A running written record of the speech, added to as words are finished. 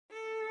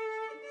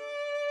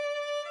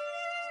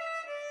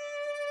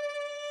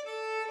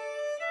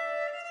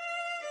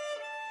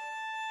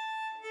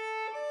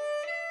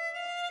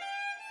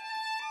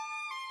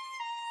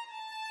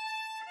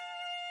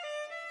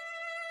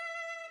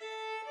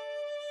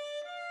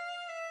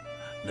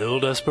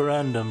Nil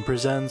Desperandum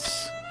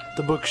presents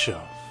The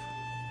Bookshelf.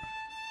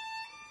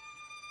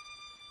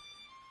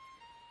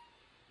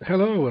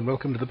 Hello and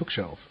welcome to The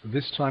Bookshelf.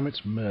 This time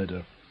it's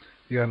Murder.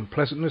 The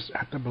Unpleasantness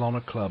at the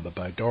Bellona Club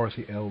by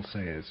Dorothy L.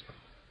 Sayers.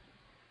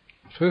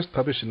 First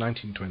published in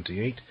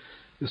 1928,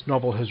 this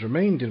novel has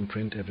remained in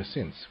print ever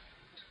since.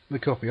 The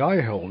copy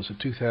I hold is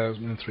a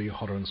 2003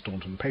 Hodder and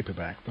Staunton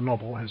paperback. The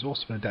novel has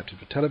also been adapted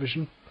for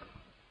television,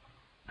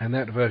 and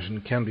that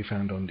version can be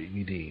found on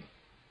DVD.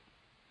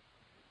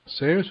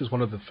 Sayers was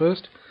one of the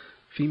first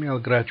female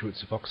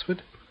graduates of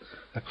Oxford,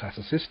 a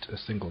classicist, a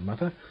single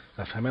mother,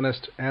 a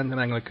feminist, and an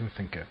Anglican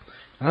thinker.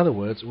 In other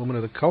words, a woman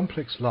of a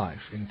complex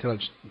life,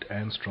 intelligent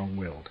and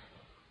strong-willed.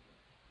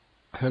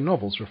 Her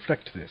novels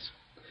reflect this.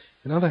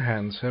 In other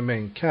hands, her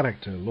main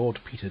character,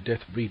 Lord Peter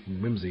Death Breeden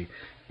Wimsey,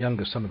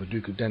 younger son of the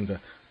Duke of Denver,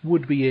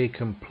 would be a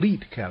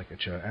complete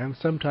caricature, and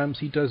sometimes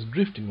he does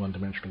drift in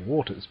one-dimensional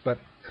waters, but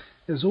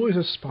there's always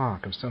a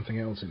spark of something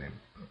else in him.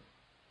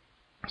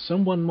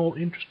 Someone more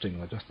interesting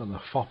than just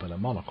another fop in a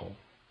monocle.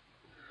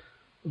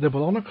 The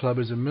Bellona Club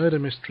is a murder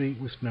mystery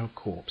with no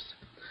corpse.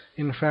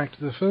 In fact,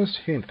 the first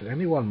hint that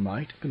anyone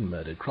might have been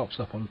murdered crops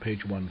up on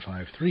page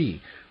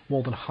 153,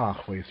 more than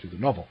halfway through the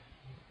novel.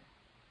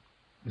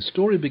 The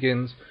story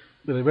begins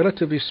with a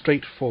relatively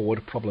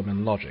straightforward problem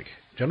in logic.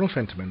 General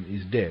Fentiman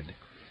is dead.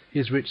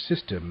 His rich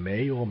sister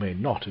may or may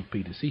not have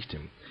predeceased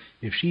him.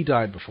 If she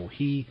died before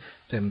he,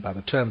 then by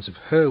the terms of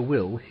her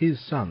will, his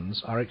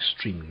sons are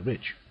extremely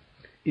rich.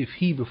 If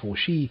he before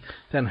she,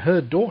 then her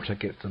daughter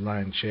gets the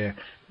lion's share.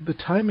 The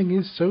timing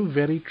is so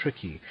very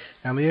tricky,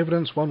 and the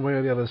evidence one way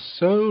or the other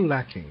so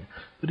lacking,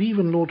 that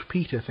even Lord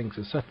Peter thinks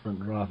a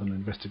settlement rather than an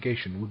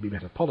investigation would be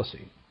better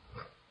policy.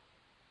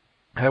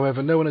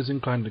 However, no one is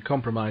inclined to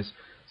compromise,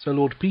 so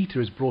Lord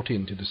Peter is brought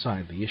in to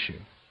decide the issue.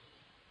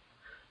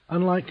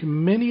 Unlike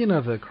many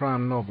another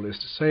crime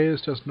novelist,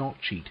 Sayers does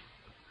not cheat.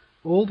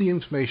 All the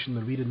information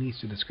the reader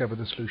needs to discover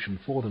the solution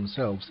for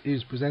themselves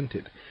is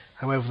presented.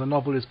 However, the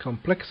novel is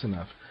complex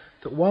enough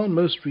that while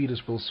most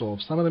readers will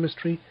solve some of the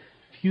mystery,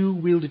 few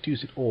will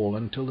deduce it all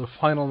until the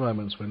final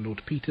moments when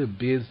Lord Peter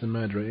beards the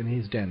murderer in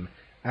his den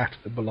at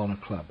the Bellona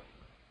Club.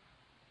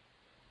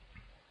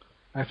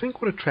 I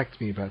think what attracts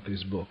me about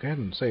this book,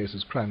 and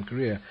Sayers' crime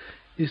career,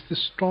 is the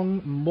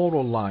strong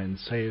moral line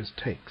Sayers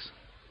takes.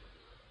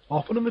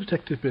 Often in the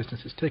detective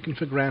business it's taken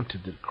for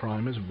granted that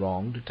crime is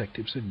wrong,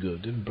 detectives are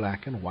good, and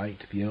black and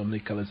white the only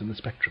colours in the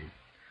spectrum.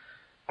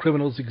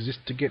 Criminals exist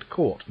to get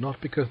caught,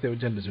 not because they have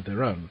agendas of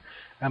their own,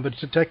 and the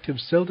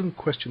detectives seldom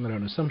question their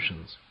own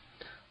assumptions.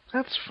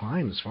 That's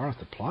fine as far as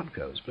the plot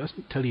goes, but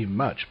doesn't tell you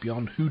much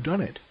beyond who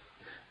done it.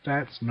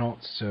 That's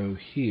not so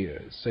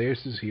here.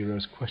 Sayers'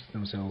 heroes question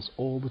themselves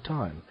all the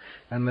time,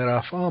 and there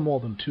are far more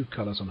than two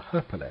colours on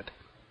her palette.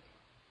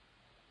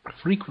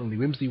 Frequently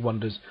Wimsey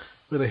wonders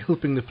whether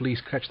helping the police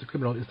catch the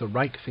criminal is the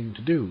right thing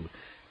to do.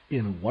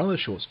 In one of the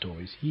short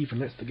stories, he even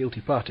lets the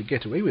guilty party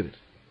get away with it.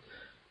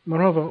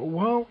 Moreover,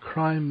 while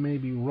crime may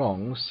be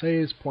wrong,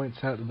 Sayers points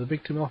out that the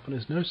victim often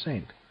is no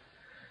saint.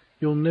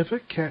 You'll never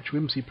catch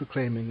Wimsey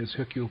proclaiming, as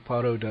Hercule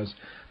Poirot does,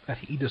 that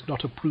he does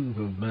not approve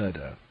of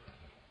murder.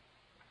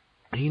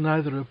 He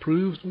neither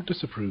approves nor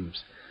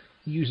disapproves.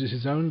 He uses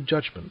his own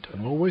judgment,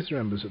 and always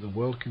remembers that the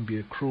world can be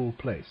a cruel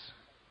place.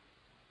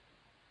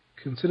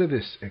 Consider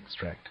this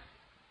extract.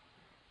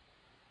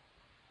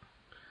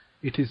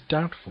 It is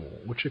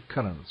doubtful which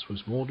occurrence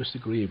was more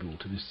disagreeable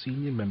to the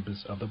senior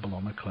members of the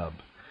Bellona Club,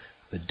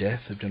 the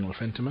death of General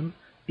Fentiman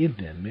in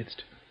their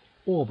midst,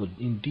 or the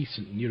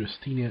indecent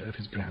neurasthenia of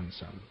his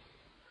grandson.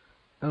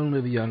 Only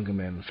the younger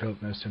men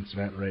felt no sense of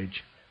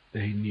outrage.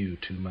 They knew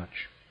too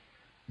much.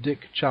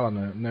 Dick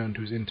Challoner, known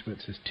to his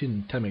intimates as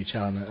Tin Tummy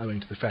Challoner owing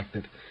to the fact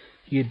that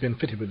he had been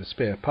fitted with a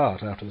spare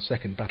part after the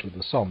Second Battle of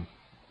the Somme,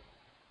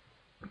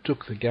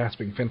 took the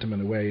gasping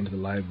Fentiman away into the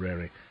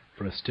library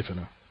for a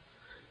stiffener.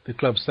 The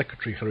club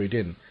secretary hurried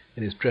in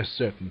his dress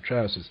shirt and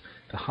trousers,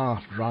 the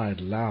half-dried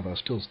lava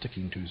still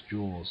sticking to his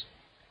jaws.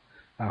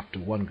 After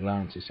one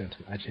glance he sent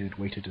an agitated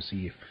waiter to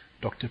see if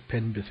Dr.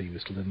 Penberthy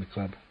was still in the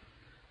club.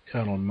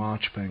 Colonel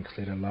Marchbanks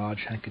laid a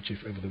large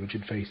handkerchief over the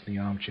rigid face in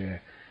the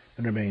armchair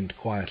and remained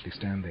quietly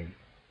standing.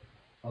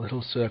 A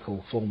little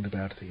circle formed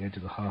about the edge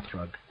of the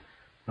hearthrug,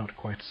 not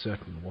quite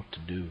certain what to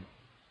do.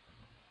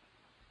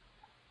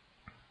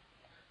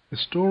 The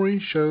story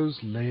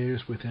shows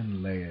layers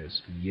within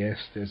layers.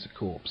 Yes, there's a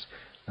corpse.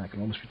 That can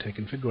almost be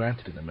taken for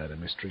granted in a murder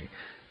mystery.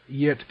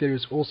 Yet there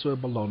is also a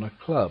Bellona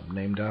Club,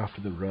 named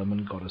after the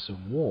Roman goddess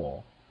of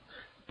war.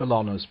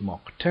 Bellona's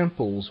mock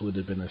temples would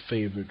have been a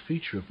favourite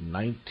feature of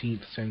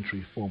 19th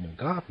century formal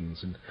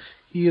gardens, and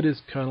here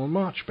is Colonel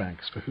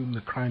Marchbanks, for whom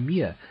the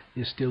Crimea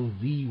is still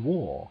the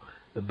war.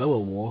 The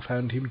Boer War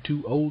found him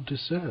too old to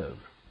serve.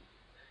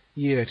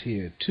 Yet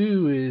here,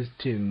 too, is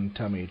Tin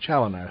Tummy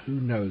Challoner, who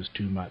knows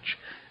too much,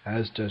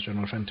 as does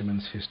General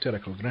Fentiman's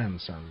hysterical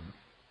grandson.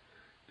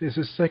 There's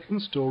a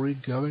second story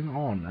going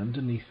on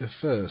underneath the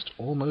first,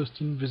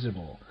 almost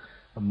invisible,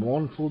 a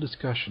mournful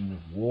discussion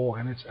of war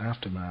and its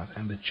aftermath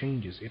and the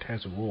changes it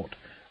has wrought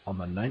on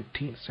the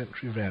 19th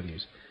century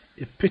values,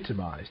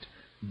 epitomized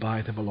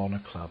by the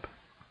Bellona Club.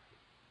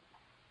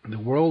 The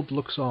world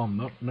looks on,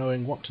 not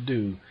knowing what to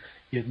do,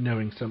 yet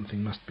knowing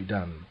something must be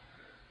done,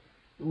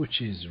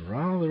 which is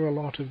rather a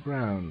lot of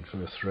ground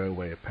for a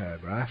throwaway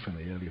paragraph in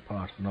the earlier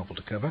part of the novel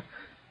to cover,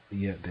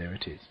 yet there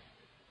it is.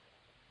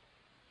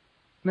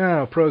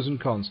 Now, pros and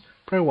cons.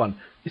 Pro 1.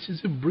 This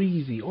is a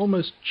breezy,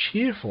 almost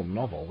cheerful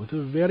novel with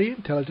a very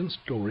intelligent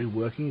story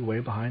working away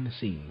behind the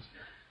scenes.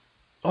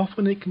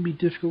 Often it can be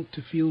difficult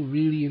to feel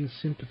really in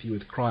sympathy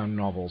with crime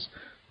novels,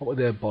 what with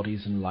their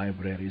bodies and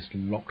libraries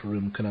and locked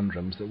room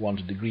conundrums that want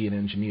a degree in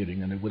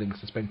engineering and a willing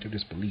suspension of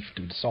disbelief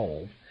to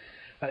solve.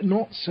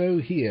 Not so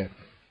here.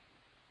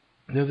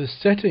 Though the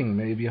setting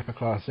may be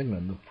upper-class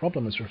England, the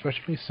problem is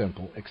refreshingly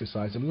simple,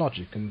 exercise in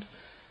logic, and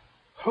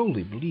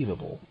wholly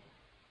believable.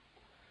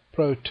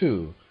 Pro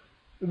 2.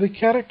 The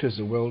characters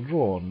are well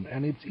drawn,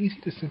 and it's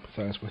easy to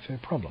sympathize with their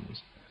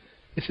problems.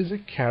 This is a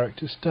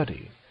character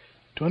study.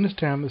 To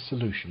understand the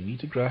solution, you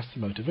need to grasp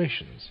the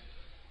motivations.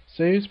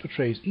 Sayers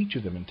portrays each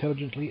of them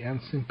intelligently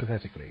and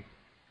sympathetically.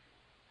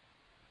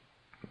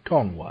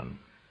 Con 1.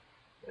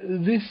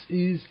 This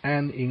is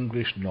an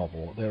English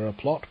novel. There are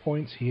plot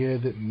points here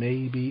that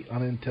may be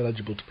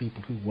unintelligible to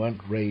people who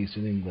weren't raised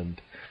in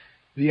England.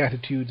 The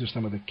attitudes of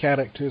some of the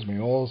characters may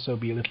also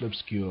be a little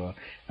obscure,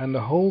 and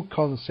the whole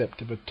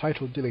concept of a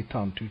titled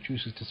dilettante who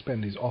chooses to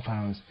spend his off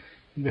hours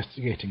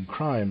investigating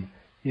crime,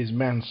 his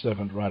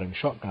manservant riding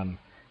shotgun,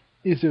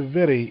 is a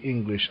very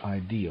English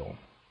ideal.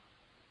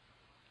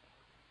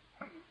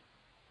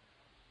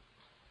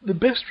 The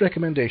best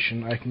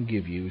recommendation I can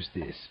give you is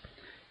this.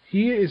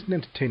 Here is an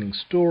entertaining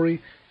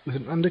story with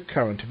an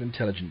undercurrent of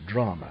intelligent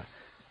drama.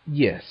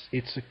 Yes,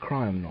 it's a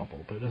crime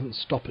novel, but it doesn't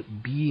stop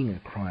at being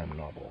a crime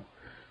novel.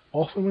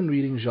 Often when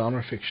reading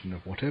genre fiction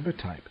of whatever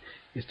type,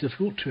 it's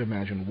difficult to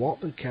imagine what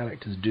the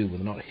characters do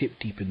when they're not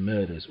hip-deep in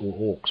murders or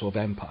orcs or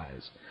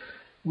vampires.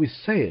 With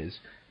Sayers,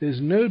 there's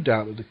no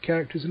doubt that the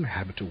characters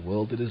inhabit a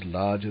world that is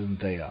larger than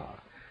they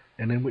are,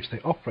 and in which they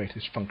operate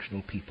as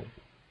functional people.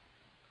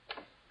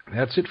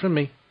 That's it from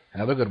me.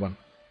 Have a good one.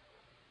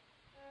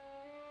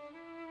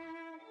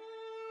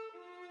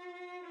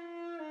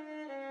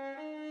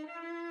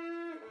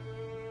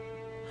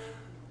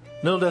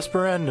 Nil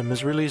Desperandum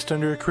is released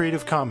under a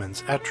Creative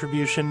Commons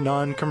Attribution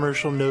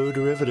Non-Commercial No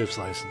Derivatives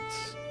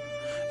license.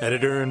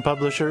 Editor and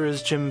publisher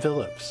is Jim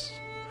Phillips.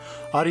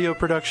 Audio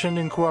production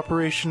in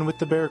cooperation with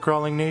the Bear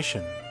Crawling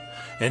Nation.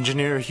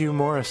 Engineer Hugh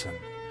Morrison.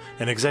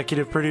 And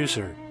executive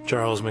producer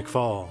Charles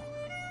McFall.